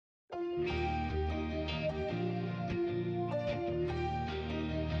Hey,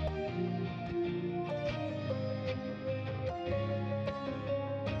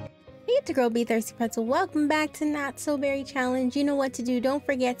 it's your girl Be Thirsty Pretzel. Welcome back to Not So Berry Challenge. You know what to do. Don't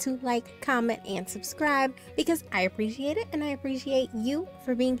forget to like, comment, and subscribe because I appreciate it and I appreciate you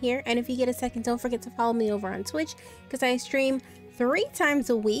for being here. And if you get a second, don't forget to follow me over on Twitch because I stream 3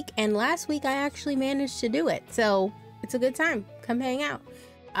 times a week. And last week I actually managed to do it. So it's a good time. Come hang out.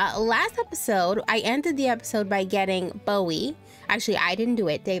 Last episode, I ended the episode by getting Bowie. Actually, I didn't do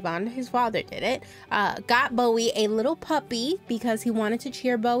it. Davon, his father, did it. Got Bowie a little puppy because he wanted to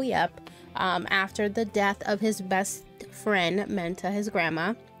cheer Bowie up after the death of his best friend, Menta, his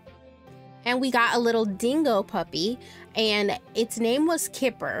grandma. And we got a little dingo puppy, and its name was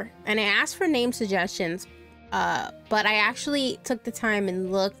Kipper. And I asked for name suggestions, but I actually took the time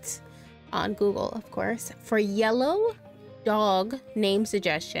and looked on Google, of course, for yellow dog name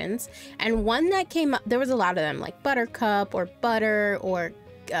suggestions, and one that came up, there was a lot of them, like Buttercup or Butter or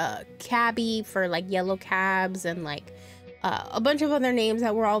Cabby for like yellow cabs, and like a bunch of other names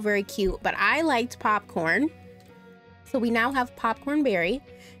that were all very cute, but I liked Popcorn. So we now have Popcorn Berry,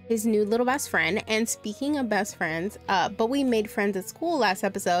 his new little best friend. And speaking of best friends, Bowie made friends at school last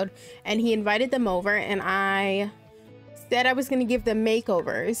episode, and he invited them over, and I said I was going to give them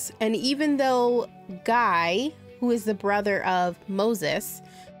makeovers. And even though Guy, who is the brother of Moses,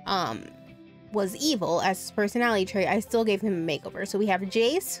 was evil as his personality trait, I still gave him a makeover. So we have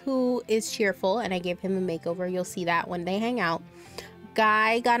Jace, who is cheerful, and I gave him a makeover. You'll see that when they hang out.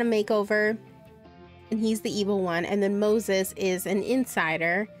 Guy got a makeover, and he's the evil one. And then Moses is an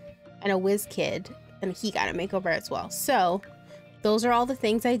insider and a whiz kid, and he got a makeover as well. So those are all the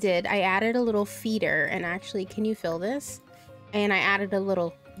things I did. I added a little feeder, and actually, can you feel this? And I added a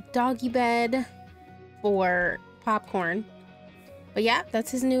little doggy bed for Popcorn. But yeah, that's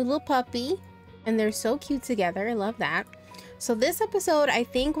his new little puppy, and they're so cute together. I love that. So this episode, I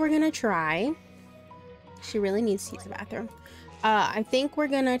think we're gonna try, she really needs to use the bathroom. I think we're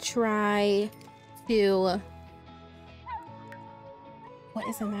gonna try to, what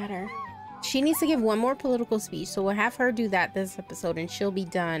is the matter? She needs to give one more political speech, so we'll have her do that this episode, and she'll be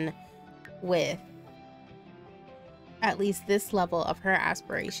done with at least this level of her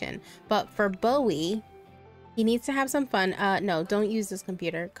aspiration. But for Bowie, he needs to have some fun. No, don't use this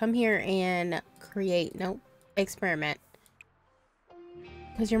computer. Come here and create, experiment.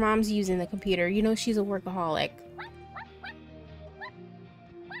 Because your mom's using the computer. You know she's a workaholic.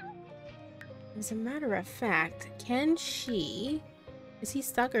 As a matter of fact, can she... Is he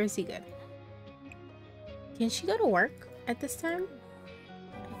stuck or is he good? Can she go to work at this time?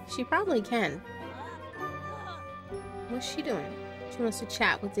 She probably can. What's she doing? She wants to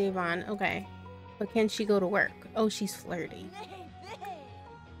chat with Davon. Okay. But can she go to work? Oh, she's flirty.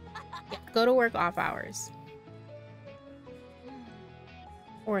 Yeah, go to work off hours.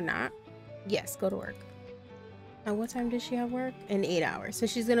 Or not. Yes, go to work. Now, what time does she have work? In 8 hours. So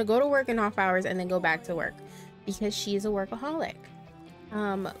she's gonna go to work in off hours and then go back to work because she's a workaholic.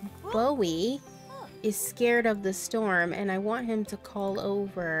 Bowie is scared of the storm, and I want him to call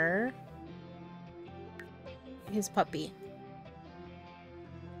over his puppy.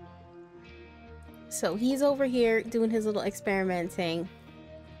 So he's over here doing his little experimenting.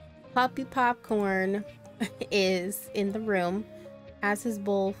 Puppy Popcorn is in the room, has his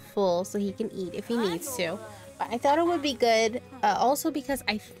bowl full so he can eat if he needs to. But I thought it would be good also because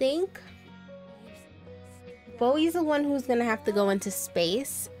I think Bowie's the one who's gonna have to go into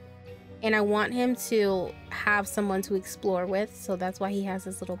space, and I want him to have someone to explore with, so that's why he has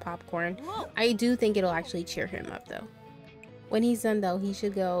this little popcorn. I do think it'll actually cheer him up though. When he's done though, he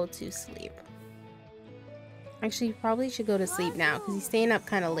should go to sleep. Actually, he probably should go to sleep now because he's staying up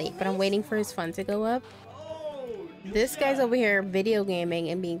kind of late, but I'm waiting for his fun to go up. This guy's over here video gaming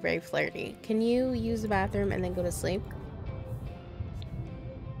and being very flirty. Can you use the bathroom and then go to sleep?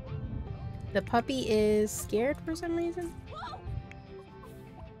 The puppy is scared for some reason.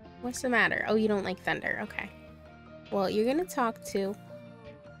 What's the matter? Oh, you don't like thunder. Okay. Well, you're gonna talk to.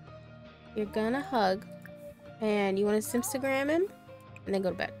 You're gonna hug. And you want to Simstagram him? And then go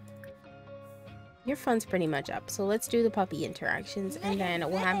to bed. Your fun's pretty much up, so let's do the puppy interactions and then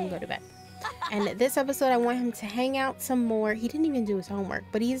we'll have him go to bed. And this episode I want him to hang out some more. He didn't even do his homework,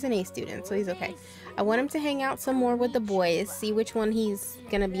 but he's an A student, so he's okay. I want him to hang out some more with the boys, see which one he's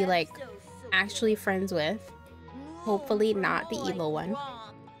gonna be like actually friends with. Hopefully not the evil one,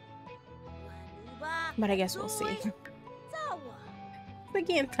 but I guess we'll see. I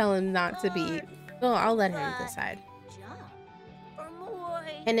can't tell him not to be. Oh, I'll let him decide.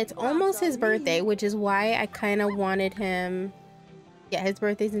 And it's almost his birthday, which is why I kind of wanted him Yeah, his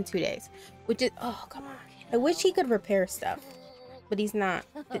birthday's in 2 days. Which is, oh, come on. I wish he could repair stuff. But he's not.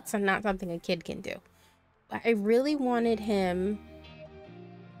 It's not something a kid can do. But I really wanted him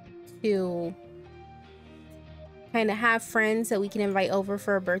to kind of have friends that we can invite over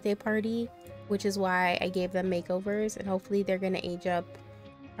for a birthday party. Which is why I gave them makeovers. And hopefully they're going to age up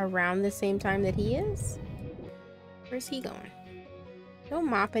around the same time that he is. Where's he going? Don't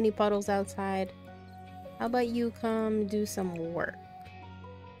mop any puddles outside. How about you come do some work?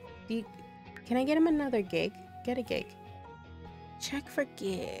 Can I get him another gig? Get a gig. Check for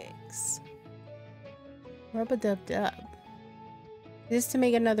gigs. Rub-a-dub-dub. Is this to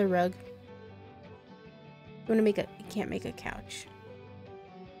make another rug? You want to make a... You can't make a couch.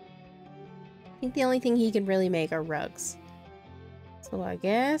 I think the only thing he can really make are rugs. So I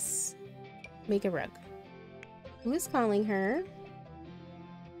guess... Make a rug. Who is calling her?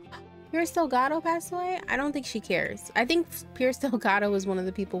 Pierce Delgado passed away? I don't think she cares. I think Pierce Delgado was one of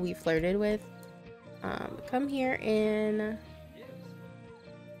the people we flirted with. Come here and...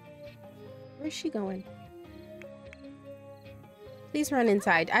 Where's she going? Please run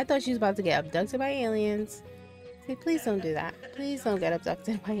inside. I thought she was about to get abducted by aliens. Say, please don't do that. Please don't get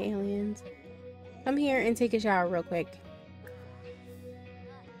abducted by aliens. Come here and take a shower real quick.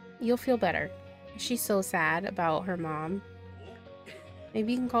 You'll feel better. She's so sad about her mom.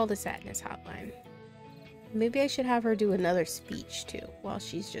 Maybe you can call the sadness hotline. Maybe I should have her do another speech too while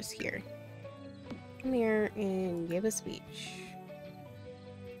she's just here. Come here and give a speech.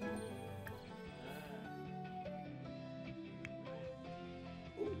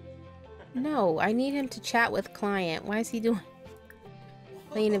 No, I need him to chat with client. Why is he doing...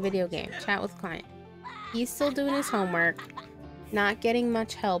 Playing a video game. Chat with client. He's still doing his homework. Not getting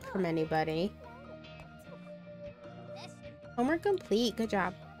much help from anybody. Homework complete. Good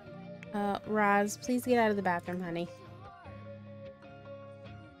job. Roz, please get out of the bathroom, honey.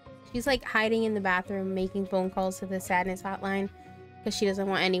 She's like hiding in the bathroom, making phone calls to the sadness hotline because she doesn't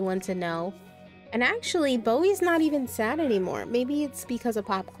want anyone to know. And actually, Bowie's not even sad anymore. Maybe it's because of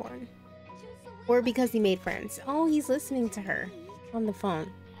popcorn. Or because he made friends. Oh, he's listening to her on the phone.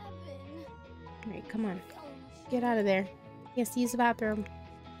 Alright, come on. Get out of there. He has to use the bathroom.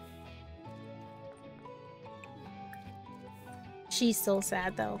 She's still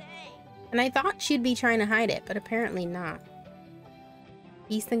sad though. And I thought she'd be trying to hide it, but apparently not.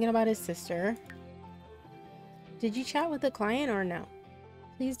 He's thinking about his sister. Did you chat with the client or no?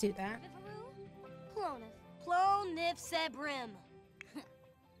 Please do that.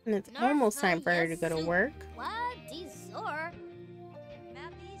 And it's almost time for her to go to work.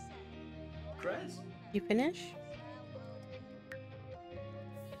 You finish?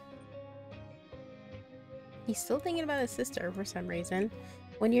 He's still thinking about his sister for some reason.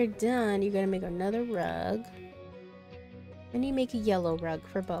 When you're done, you're gonna make another rug. Then you make a yellow rug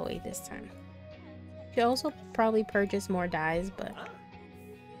for Bowie this time. You also probably purchase more dyes, but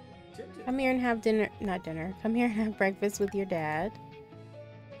come here and have dinner. Not dinner. Come here and have breakfast with your dad.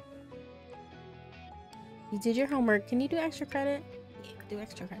 You did your homework. Can you do extra credit? Yeah, do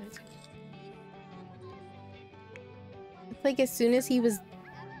extra credits. It's like as soon as he was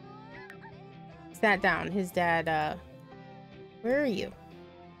sat down, his dad, where are you?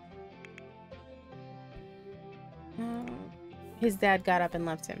 His dad got up and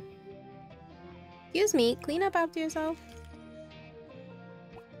left him. Excuse me, clean up after yourself.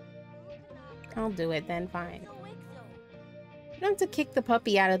 I'll do it then, fine. You don't have to kick the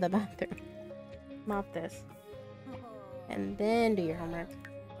puppy out of the bathroom. Mop this. And then do your homework.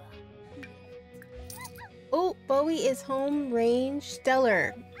 Oh, Bowie is home range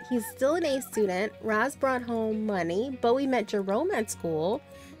stellar. He's still an A student. Roz brought home money. Bowie met Jerome at school.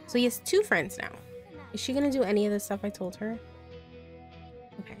 So he has 2 friends now. Is she gonna do any of the stuff I told her?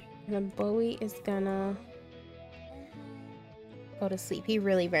 Okay. And then Bowie is gonna go to sleep. He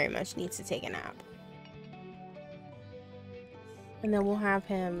really very much needs to take a nap. And then we'll have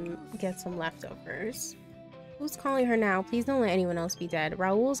him get some leftovers. Who's calling her now? Please don't let anyone else be dead.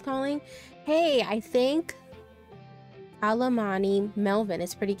 Raul's calling. Hey, I think Alamani Melvin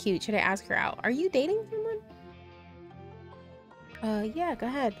is pretty cute. Should I ask her out? Are you dating someone? Yeah, go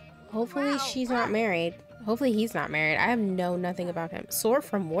ahead. Hopefully she's not married. Hopefully he's not married. I have nothing about him. Sore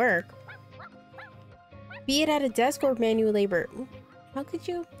from work. Be it at a desk or manual labor. How could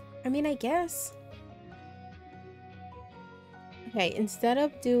you? I mean, I guess. Okay, instead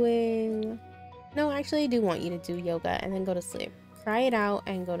of doing... No, actually I do want you to do yoga and then go to sleep. Cry it out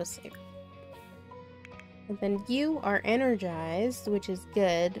and go to sleep. And then you are energized, which is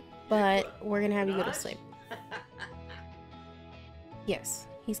good, but we're gonna have you go to sleep. Yes,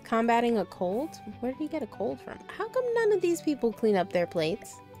 He's combating a cold? Where did he get a cold from? How come none of these people clean up their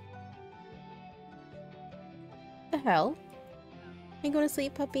plates? The hell? Are you going to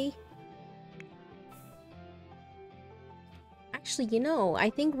sleep, puppy? Actually, you know, I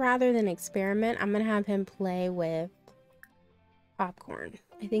think rather than experiment, I'm going to have him play with popcorn.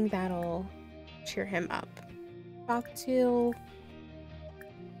 I think that'll cheer him up. Talk to...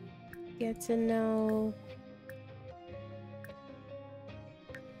 Get to know...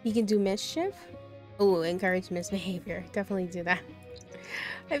 You can do mischief? Oh, encourage misbehavior. Definitely do that.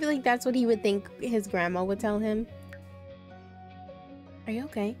 I feel like that's what he would think his grandma would tell him. Are you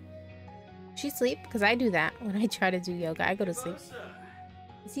okay? She sleep? Because I do that when I try to do yoga. I go to sleep.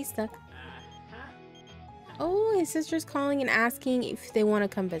 Is he stuck? Oh, his sister's calling and asking if they want to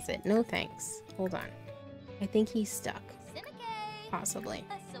come visit. No thanks. Hold on. I think he's stuck. Possibly.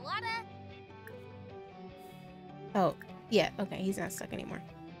 Oh, yeah. Okay, he's not stuck anymore.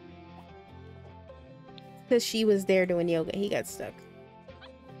 Because she was there doing yoga, he got stuck.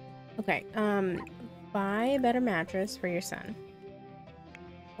 Okay, buy a better mattress for your son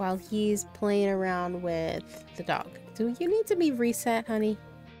while he's playing around with the dog. Do you need to be reset, honey?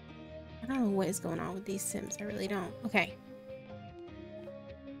 I don't know what is going on with these Sims. I really don't. Okay.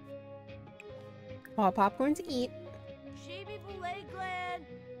 Paw popcorn to eat.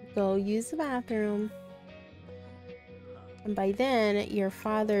 Go use the bathroom. And by then, your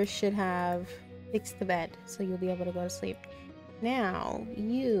father should have fixed the bed, so you'll be able to go to sleep. Now,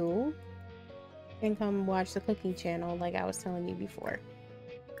 you can come watch the cooking channel like I was telling you before.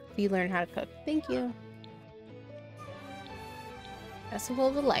 If you learn how to cook. Thank you. Festival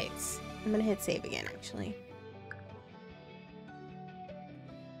of the Lights. I'm gonna hit save again, actually.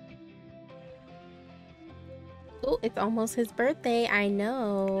 Oh, it's almost his birthday. I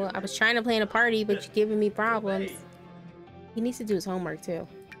know. I was trying to plan a party, but you're giving me problems. He needs to do his homework, too.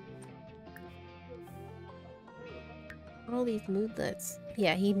 All these moodlets.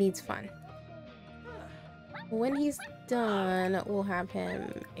 Yeah, he needs fun. When he's done, we'll have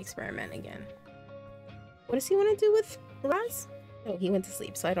him experiment again. What does he want to do with Roz? Oh, he went to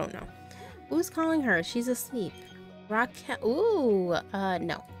sleep, so I don't know. Who's calling her? She's asleep. Raquel. Ooh,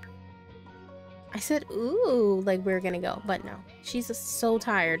 no. I said, ooh, like we were gonna go, but no. She's just so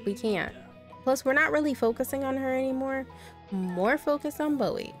tired. We can't. Plus, we're not really focusing on her anymore. More focused on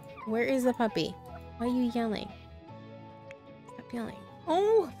Bowie. Where is the puppy? Why are you yelling? Stop yelling.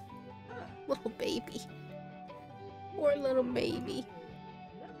 Oh, little baby. Poor little baby.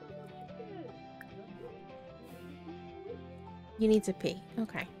 You need to pee.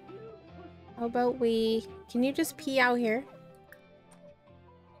 Okay. How about we... Can you just pee out here?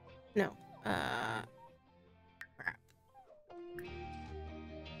 No. Crap.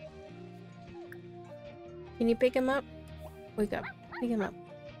 Can you pick him up? Wake up. Pick him up.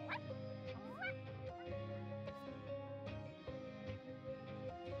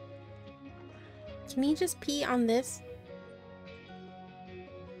 Can you just pee on this?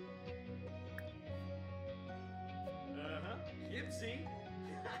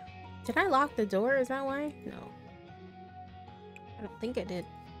 Did I lock the door? Is that why? No. I don't think I did.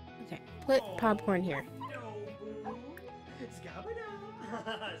 Okay, put popcorn here.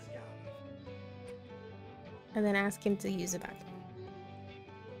 And then ask him to use the bathroom.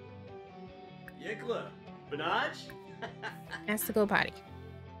 Has to go potty.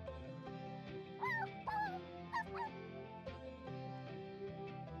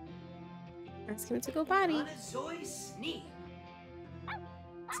 Ask him to go potty.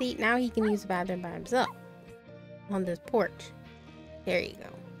 See, now he can use the bathroom by himself. On this porch. There you go.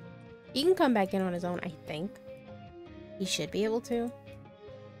 He can come back in on his own, I think. He should be able to.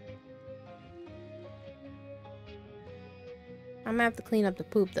 I'm gonna have to clean up the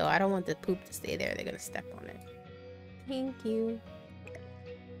poop, though. I don't want the poop to stay there. They're gonna step on it. Thank you.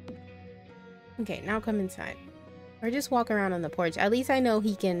 Okay, now come inside. Or just walk around on the porch. At least I know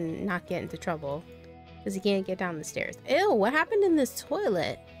he can not get into trouble. Because he can't get down the stairs. Ew, what happened in this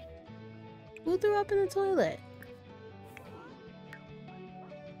toilet? Who threw up in the toilet?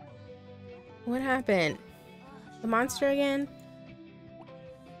 What happened? The monster again?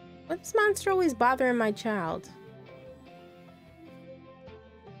 What's monster always bothering my child?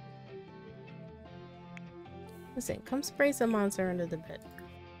 Listen, come spray some monster under the bed.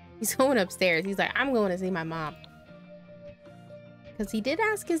 He's going upstairs. He's like, I'm going to see my mom. Because he did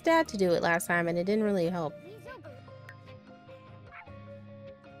ask his dad to do it last time and it didn't really help.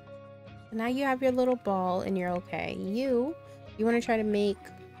 Now you have your little ball and you're okay. You want to try to make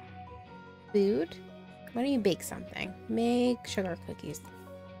food? Why don't you bake something? Make sugar cookies.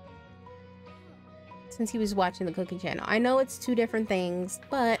 since he was watching the cooking channel. I know it's two different things,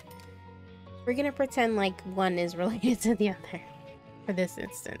 but we're gonna pretend like one is related to the other for this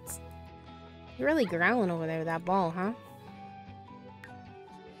instance. You're really growling over there with that ball, huh?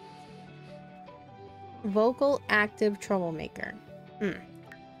 Vocal active troublemaker.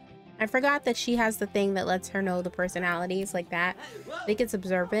 I forgot that she has the thing that lets her know the personalities like that. I think it's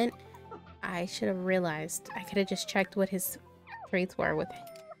observant. I should have realized. I could have just checked what his traits were with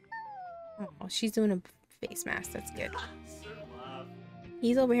it. Oh, she's doing a face mask. That's good.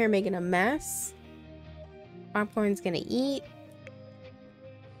 He's over here making a mess. Popcorn's gonna eat.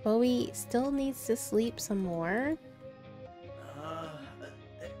 Bowie still needs to sleep some more.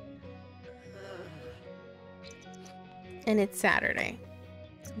 And it's Saturday.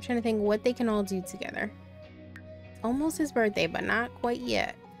 So I'm trying to think what they can all do together. It's almost his birthday, but not quite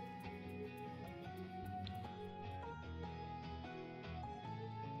yet.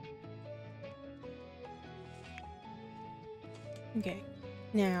 Okay.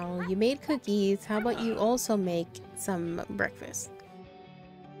 Now, you made cookies. How about you also make some breakfast?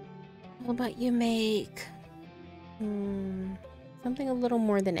 How about you make something a little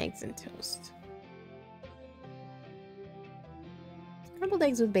more than eggs and toast? Scrambled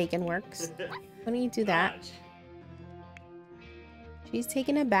eggs with bacon works. Why don't you do that? She's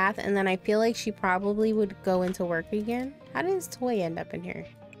taking a bath, and then I feel like she probably would go into work again. How did his toy end up in here?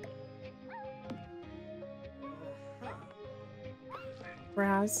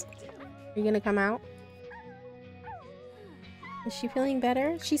 Roz, are you gonna come out? Is she feeling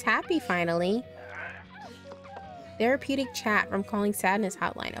better? She's happy finally. Therapeutic chat from Calling Sadness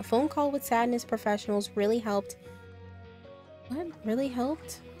Hotline. A phone call with sadness professionals really helped. What? Really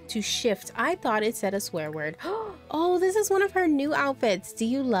helped? To shift. I thought it said a swear word. Oh, this is one of her new outfits. Do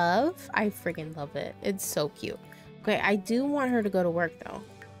you love? I freaking love it. It's so cute. Okay, I do want her to go to work though.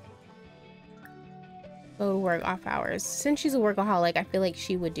 Go to work off hours. Since she's a workaholic, I feel like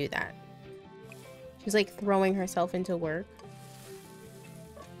she would do that. She's like throwing herself into work.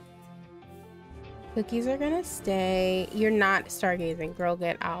 Cookies are gonna stay. You're not stargazing, girl,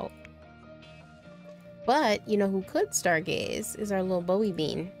 get out. But you know who could stargaze is our little Bowie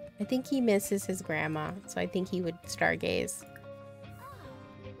bean. I think he misses his grandma, so I think he would stargaze.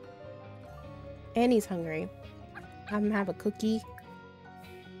 And he's hungry. Have him have a cookie.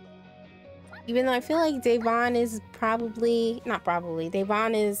 Even though I feel like Devon is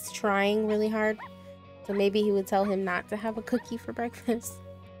Devon is trying really hard. So maybe he would tell him not to have a cookie for breakfast.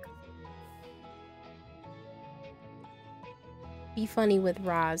 Be funny with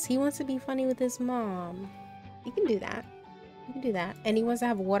Roz. He wants to be funny with his mom. You can do that. You can do that. And he wants to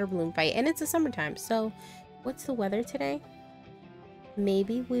have a water balloon fight. And it's the summertime. So what's the weather today?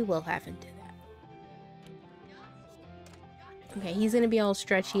 Maybe we will have him do that. Okay, he's gonna be all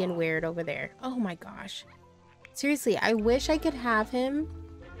stretchy and weird over there. Oh my gosh. Seriously, I wish I could have him.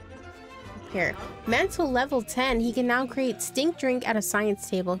 Here. Mental level 10. He can now create stink drink at a science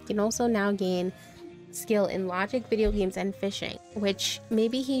table. He can also now gain skill in logic, video games, and fishing. Which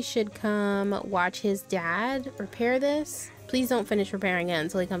maybe he should come watch his dad repair this. Please don't finish repairing it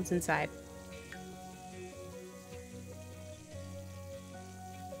until he comes inside.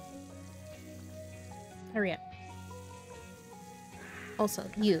 Hurry up. Also,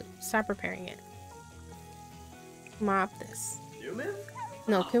 you, stop repairing it. Mop this.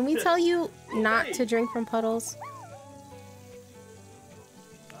 No, can we tell you not to drink from puddles?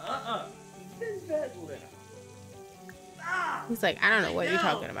 He's like, I don't know what you're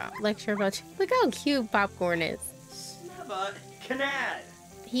talking about. Lecture about... Look how cute Popcorn is.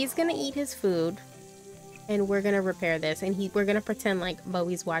 He's gonna eat his food, and we're gonna repair this, and we're gonna pretend like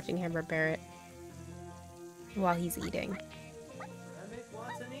Bowie's watching him repair it while he's eating.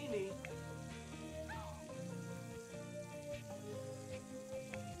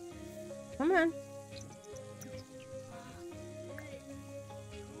 Come on.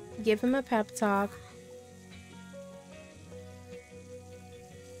 Give him a pep talk.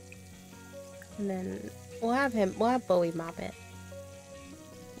 And then we'll have Bowie mop it.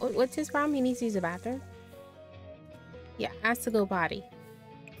 What's his problem? He needs to use the bathroom? Yeah, has to go potty.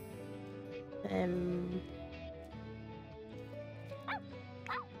 Can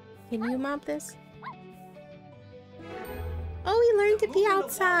you mop this? Oh, he learned to be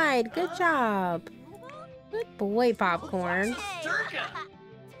outside. Good job. Good boy, Popcorn.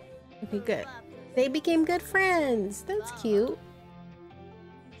 Okay, good. They became good friends. That's cute.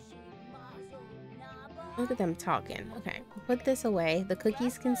 Look at them talking. Okay, put this away. The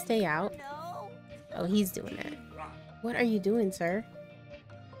cookies can stay out. Oh, he's doing it. What are you doing, sir?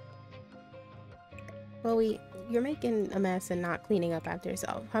 Bowie, you're making a mess and not cleaning up after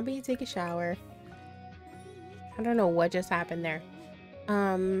yourself. How about you take a shower? I don't know what just happened there.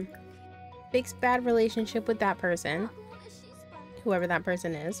 Fix bad relationship with that person. Whoever that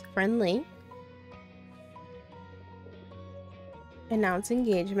person is. Friendly. Announce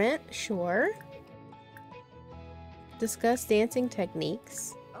engagement. Sure. Discuss dancing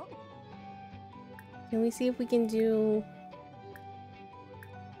techniques. Can we see if we can do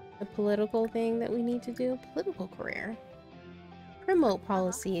the political thing that we need to do? Political career. Promote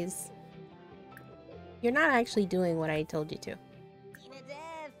policies. You're not actually doing what I told you to.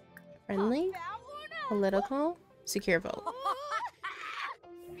 Friendly. Political. Secure vote.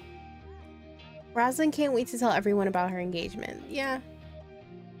 Rosalind can't wait to tell everyone about her engagement. Yeah.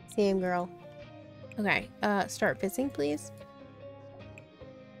 Same, girl. Okay, start fixing, please.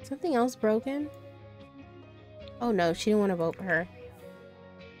 Something else broken? Oh no, she didn't want to vote for her.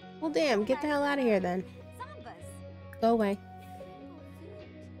 Well, damn, get the hell out of here then. Go away.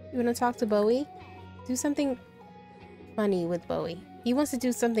 You want to talk to Bowie? Do something funny with Bowie. He wants to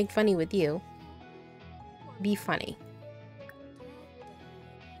do something funny with you. Be funny.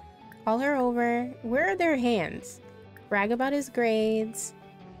 Call her over. Where are their hands? Brag about his grades.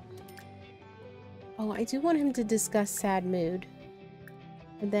 Oh, I do want him to discuss sad mood.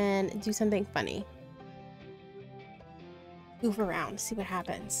 And then do something funny. Move around, see what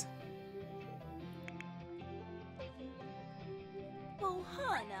happens.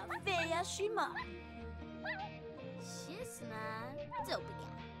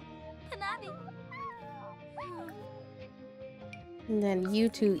 And then you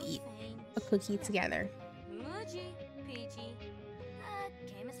two eat a cookie together.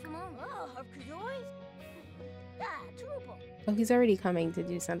 Oh, he's already coming to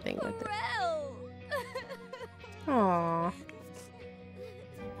do something with it. Aww.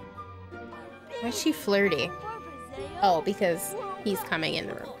 Why is she flirty? Oh, because he's coming in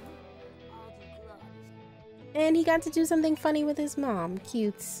the room. And he got to do something funny with his mom.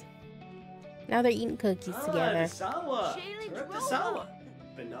 Cutes. Now they're eating cookies together.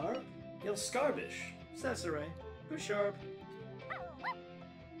 Benar, il scarbish. Cesare, sharp.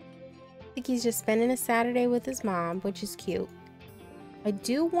 I think he's just spending a Saturday with his mom, which is cute. I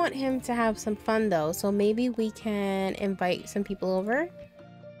do want him to have some fun though, so maybe we can invite some people over.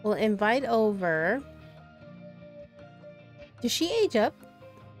 We'll invite over. Did she age up?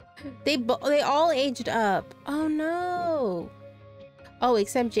 They all aged up. Oh no. Oh,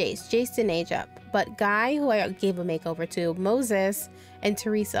 except Jace. Jace didn't age up. But Guy, who I gave a makeover to, Moses, and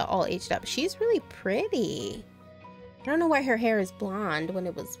Teresa all aged up. She's really pretty. I don't know why her hair is blonde when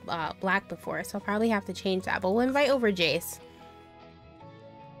it was black before, so I'll probably have to change that. But we'll invite over Jace.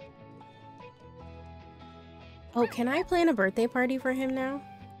 Oh, can I plan a birthday party for him now?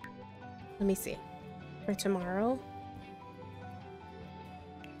 Let me see. For tomorrow?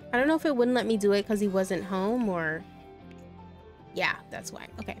 I don't know if it wouldn't let me do it because he wasn't home or... Yeah, that's why.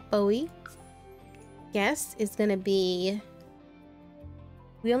 Okay, Bowie. Guest is gonna be...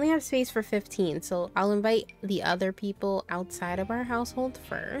 We only have space for 15, so I'll invite the other people outside of our household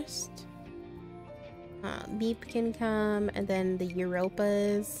first. Beep can come, and then the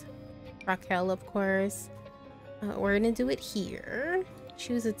Europas. Raquel, of course. We're gonna do it here.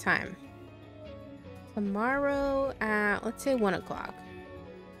 Choose a time. Tomorrow at, let's say 1 o'clock.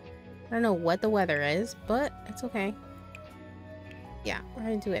 I don't know what the weather is, but it's okay. Yeah, we're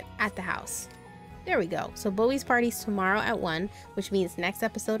gonna do it at the house. There we go. So Bowie's party's tomorrow at 1, which means next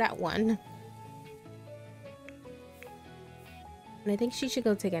episode at 1. And I think she should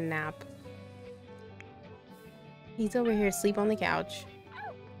go take a nap. He's over here asleep on the couch.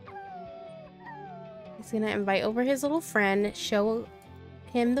 He's gonna invite over his little friend, show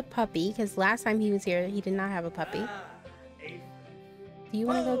him the puppy, because last time he was here, he did not have a puppy. Do you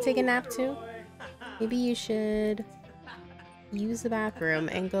want to go take a nap too? Maybe you should use the bathroom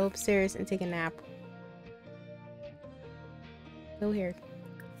and go upstairs and take a nap. Go here.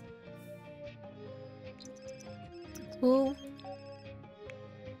 Who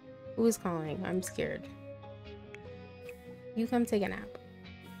is calling? I'm scared. You come take a nap.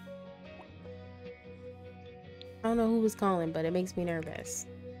 I don't know who was calling, but it makes me nervous.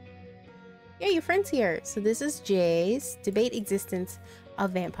 Yeah, your friend's here. So this is Jay's. Debate existence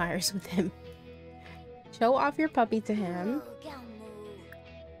of vampires with him. Show off your puppy to him.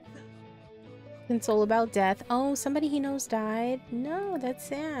 Console about death. Oh, somebody he knows died? No, that's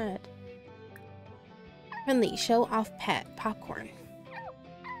sad. Friendly. Show off pet. Popcorn.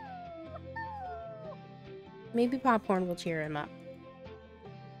 Maybe popcorn will cheer him up.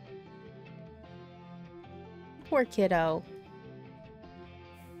 Poor kiddo.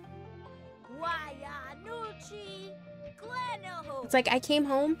 It's like I came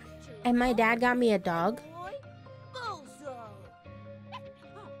home and my dad got me a dog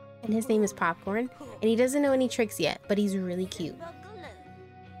and his name is Popcorn, and he doesn't know any tricks yet, but he's really cute.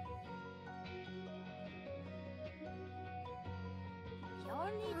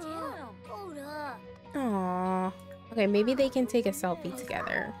 Aww. Okay, maybe they can take a selfie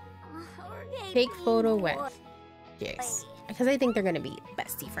together. Take photo with Jace. Because I think they're gonna be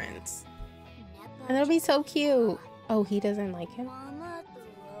bestie friends. And that'll be so cute. Oh, he doesn't like him?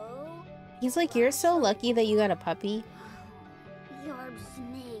 He's like, you're so lucky that you got a puppy.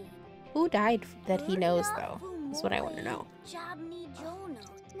 Who died that he knows, though? That's what I want to know.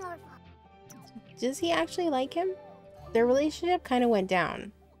 Does he actually like him? Their relationship kind of went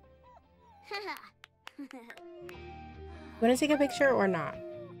down. Want to take a picture or not?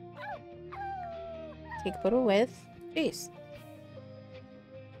 Take a photo with Jace.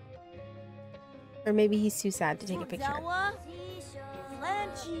 Or maybe he's too sad to take a picture.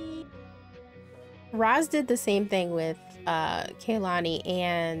 Roz did the same thing with Kaylani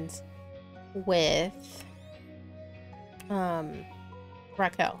and with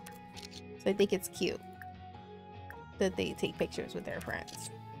Raquel. So I think it's cute that they take pictures with their friends.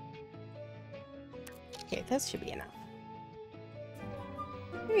 Okay, that should be enough.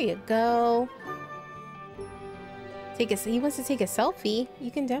 There you go. He wants to take a selfie. You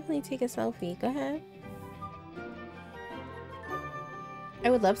can definitely take a selfie. Go ahead. I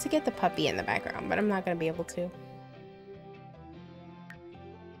would love to get the puppy in the background, but I'm not going to be able to.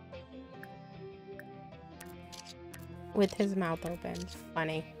 With his mouth open.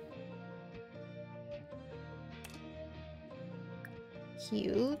 Funny.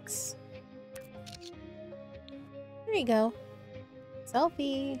 Cute. There you go.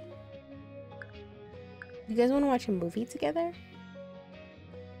 Selfie. You guys want to watch a movie together?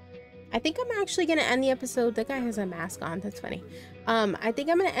 I think I'm actually going to end the episode. That guy has a mask on. That's funny. I think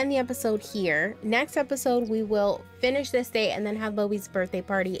I'm going to end the episode here. Next episode, we will finish this day and then have Bowie's birthday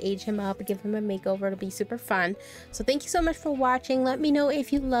party, age him up, give him a makeover. It'll be super fun. So thank you so much for watching. Let me know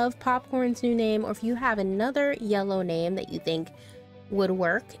if you love Popcorn's new name or if you have another yellow name that you think would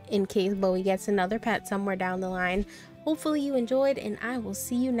work in case Bowie gets another pet somewhere down the line. Hopefully you enjoyed, and I will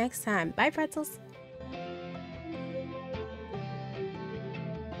see you next time. Bye, Pretzels.